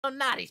Oh,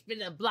 naughty, spin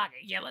the block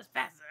and yell us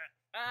faster.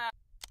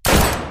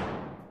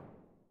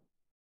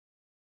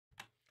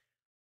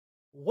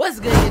 What's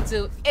good,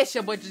 YouTube? It's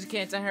your boy, just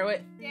can't turn her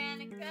with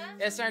Danica.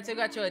 Yes, sir. Today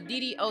got you a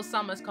DD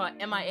Osama. It's called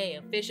MIA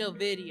official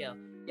video.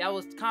 Y'all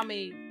was come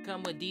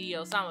with DD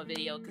Osama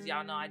video because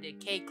y'all know I did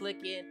K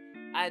clicking,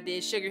 I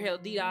did Sugar Hill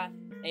D-Dot,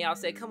 and y'all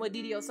said come with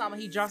DD Osama.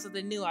 He dropped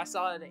something new. I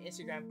saw it in the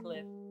Instagram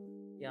clip.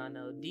 Y'all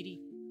know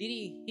DD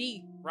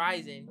he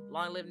rising.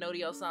 Long live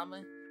Nodi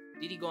Osama.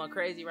 DD going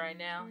crazy right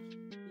now.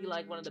 He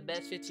like one of the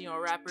best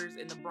 15-year-old rappers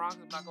in the Bronx.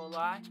 I'm not gonna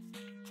lie.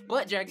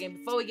 But Dragon,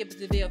 before we get to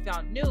the video, if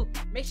y'all new,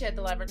 make sure you hit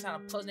the like button, turn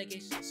on post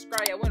notifications,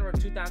 subscribe. Y'all win over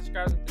 2,000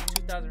 subscribers with the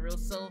 2,000 real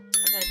soon. I'm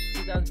trying to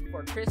 2,000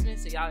 before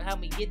Christmas, so y'all help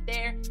me get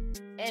there.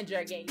 And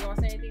Dragon, you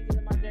wanna say anything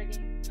to my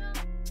Dragon?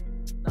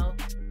 No.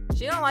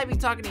 She don't like me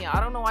talking to y'all. I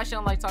don't know why she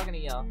don't like talking to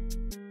y'all.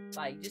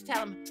 Like, just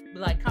tell them,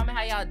 like, comment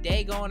how y'all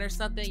day going or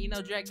something. You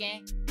know,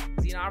 Dragon.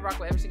 Cause you know I rock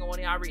with every single one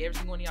of y'all. I read every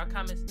single one of y'all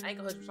comments. I ain't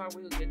gonna hush for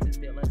we will get to this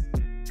video.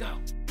 Let's go.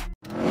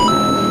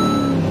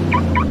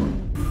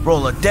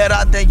 Roll a dead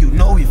out, then you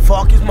know he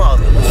fuck his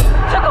mother.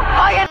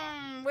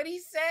 What'd he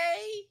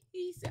say?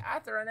 He said,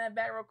 I'll throw that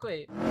back real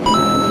quick.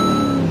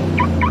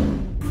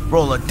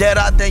 Roll a dead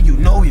out, then you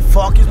know he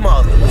fuck his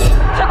mother.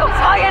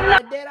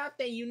 Dead out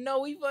there, you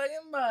know he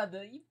fucking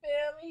mother. You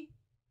feel me?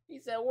 He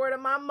said, word of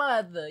my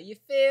mother. You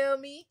feel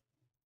me?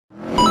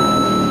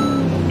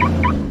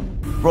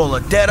 Roll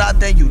a dead out,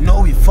 then you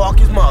know he fuck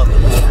his mother.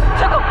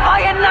 Took a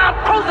fire, now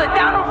I'm cruising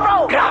down the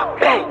road.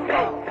 Bang,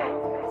 bang.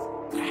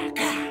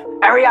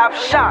 Area of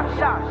shot.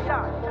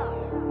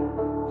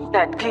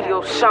 That DD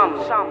Osama.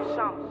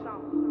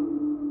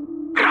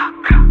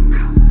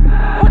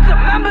 With the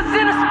members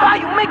in the spot,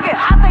 you make it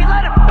hot, they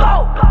let it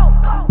blow.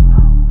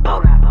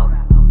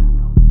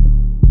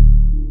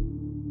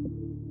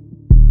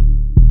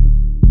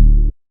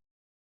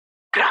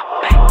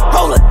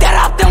 Roll a dead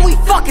out, then we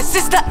fucking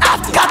sister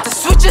after. Got the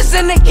switches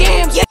in the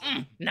game, yeah.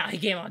 Nah, he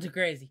came out too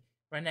crazy.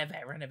 Run that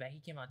back, run that back. He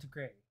came out too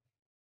crazy.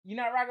 You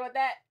not rocking with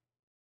that?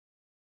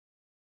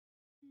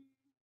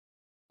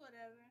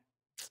 Whatever.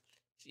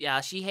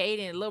 Yeah, she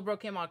hating. Lil bro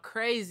came out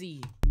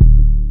crazy.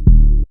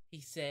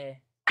 He said,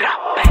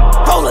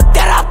 roll a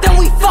dead out, then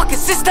we fucking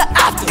sister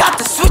after. Got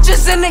the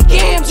switches in the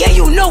game, yeah,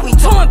 you know we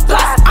doing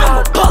blast.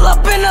 I'ma pull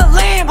up in a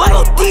lamb,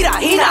 little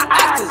D-Dot, he not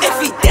acting. If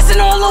he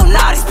dissing on Lil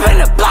Naughty, spin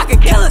the block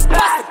and kill his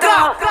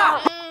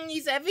bastard. He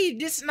said, if he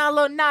dissing on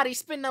Lil Naughty,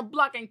 spin the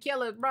block and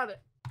kill his brother.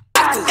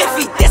 If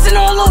he dissing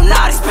on Lil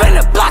Naughty, spin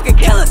the block and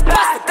kill his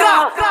bastard.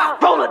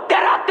 Roll a dead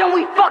out, then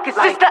we fucking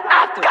sister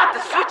after. Got the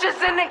switches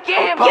in the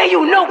game, yeah,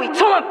 you know we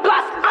doing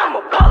blast.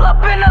 I'ma pull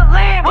up in a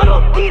lamb,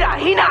 little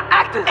D-Dot, he not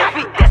acting. If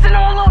he dissing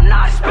on Lil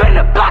Naughty, spin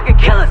the block and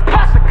kill his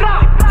bastard.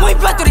 We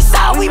ain't back to the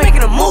side, we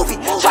making a movie.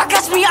 Try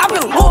catch me, I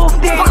been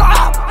moving. Fuck her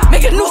up,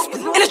 make a new spin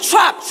in the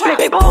trap.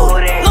 Big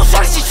booty, little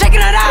shorty, she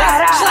shaking that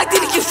ass. She like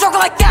Diddy, keep stroking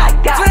like that.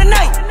 For the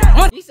night.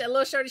 He said,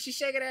 little shorty, she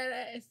shaking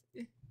that ass.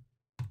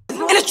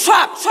 In the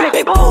trap,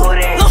 big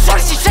booty, little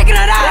shorty, she shaking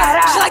that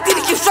ass. She like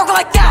Diddy, keep stroking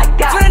like that.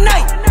 For the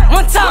night,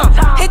 one time,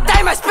 hit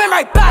that, might spin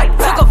right back.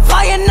 Took a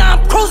flyer, now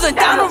I'm cruising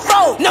down the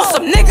road. Know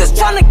some niggas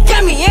tryna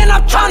get me, and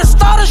I'm tryna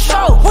start a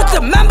show. With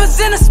the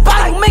members in the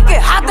spot, you make it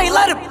hot, they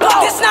let it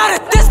blow. It's not a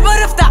diss, but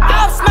if the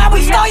ops mad,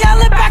 we start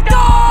yelling back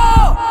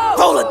door.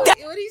 Roll a dead.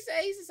 What did he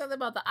say? He said something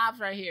about the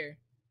ops right here.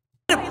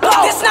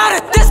 It's not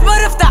a diss, but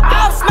if the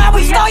ops mad,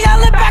 we start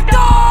yelling back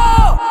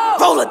door.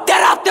 Roll a dead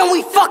out, then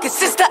we fucking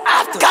sister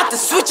after. Got the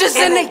switches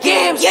in the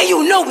game, yeah,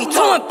 you know we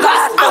doing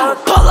blast. I'ma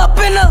pull up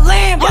in a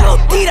lamb, little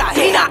D-Dot,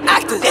 he not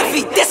acting. If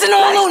he dissing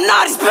on Lil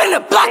Naughty, spin the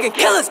block and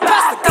kill his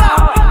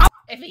bastard.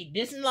 If he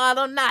dissing on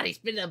Lil Naughty,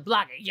 spin the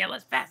block and yell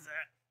us faster.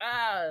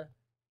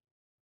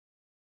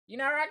 You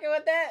not rocking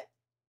with that?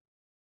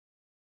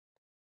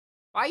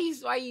 Why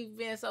you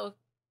being so?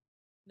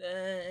 Cause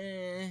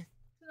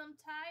I'm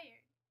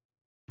tired.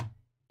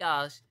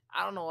 Y'all,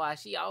 I don't know why.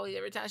 She always,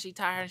 every time she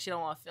tired and she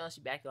don't want to film,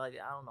 she back like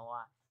that. I don't know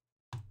why.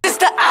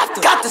 Sister after.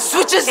 Got the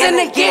switches in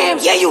the game,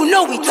 yeah, you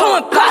know we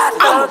doing blast.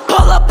 I'ma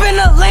pull up in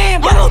a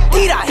lamb, little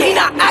D-Dot, he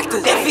not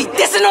acting. If he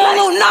dissing on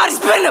Lil Naughty,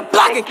 spin the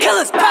block and kill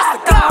his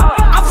bastard.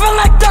 I feel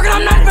like Dirk and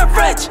I'm not even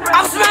rich.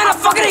 I'm smelling a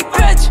fucking a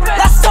bitch.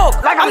 That's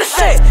dope, like I'm the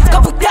shit.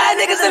 Couple dead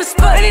niggas in the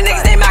split. Many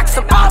niggas, they max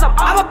some out.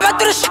 I'ma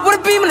bet through the shit with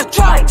a beam in the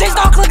truck. They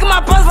start clicking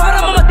my brothers, but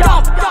I'm on my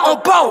dump. On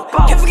bro,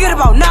 can't forget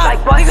about now.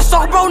 Niggas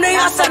talk bro, name,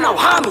 I said no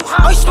homies.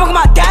 Oh, you smoking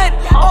my dad?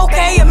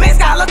 Okay, your man's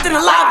got left in the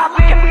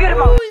lobby. Can't forget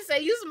about. He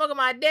said, you smoking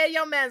my dad,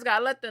 your man's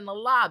got left in the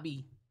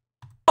lobby.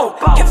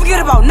 Can't forget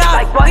about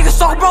now. Niggas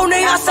talk bro,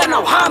 name, I said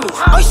no homies.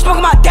 Oh, you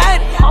smoking my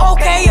dad?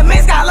 Okay, your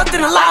man's got left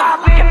in the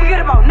lobby. Can't forget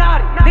about now.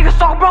 Niggas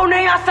talk bro,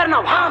 name, I said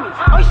no homies.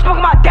 Oh, you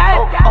smoking my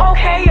dad?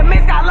 Okay, your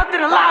man's got left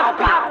in the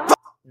lobby.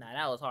 Nah,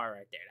 that was hard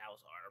right there. That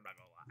was hard. I'm not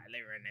gonna lie. Let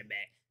me run that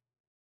back.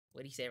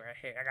 What'd he say right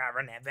here? I gotta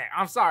run that back.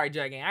 I'm sorry,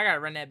 Dragon. I gotta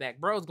run that back.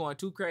 Bro's going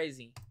too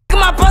crazy.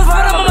 My brothers,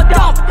 but I'm on my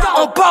dump.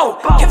 On bro,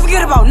 can't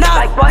forget about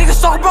now.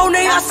 Niggas talk bro,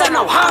 name, I said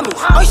no homies.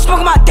 Oh, you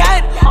smoking my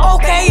dad?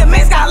 Okay, your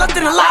man's got left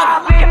in the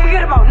lobby.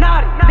 forget about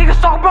naughty.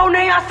 Niggas talk bro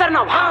name, I said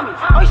I'm homies.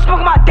 Oh, you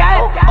smoking my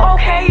dad?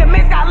 Okay, your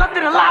man's got left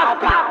in the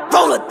lobby.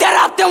 Roll a dead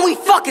out, then we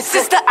fucking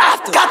sister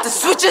after. Got the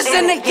switches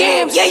in the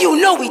game, yeah, you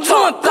know we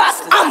touring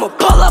blasters. I'ma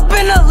pull up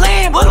in a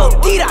Lamb, little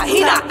Dita,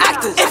 he not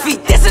actors. If he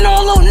dissing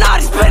all little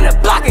naughty, spin the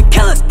block and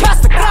kill us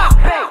past the clock.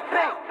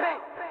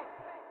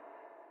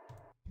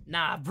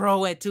 Nah,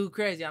 bro went too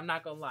crazy. I'm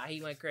not gonna lie,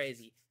 he went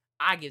crazy.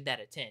 I give that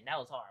a 10. That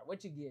was hard.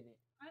 What you give it?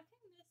 I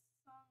think this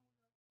song.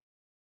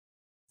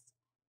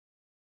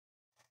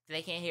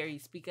 They can't hear you.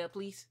 Speak up,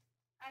 please.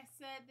 I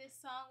said this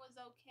song was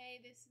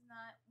okay. This is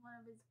not one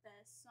of his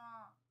best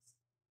songs.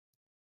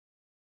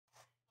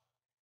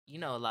 You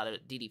know a lot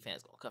of Diddy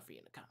fans gonna come for you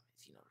in the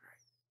comments. You know,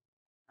 right?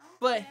 I don't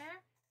But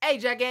care. hey,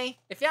 Jack Gang,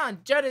 if y'all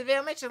enjoyed this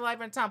video, make sure to like,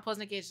 and time, post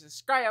notifications,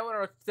 subscribe. I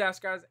want to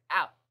subscribe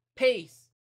out. Peace.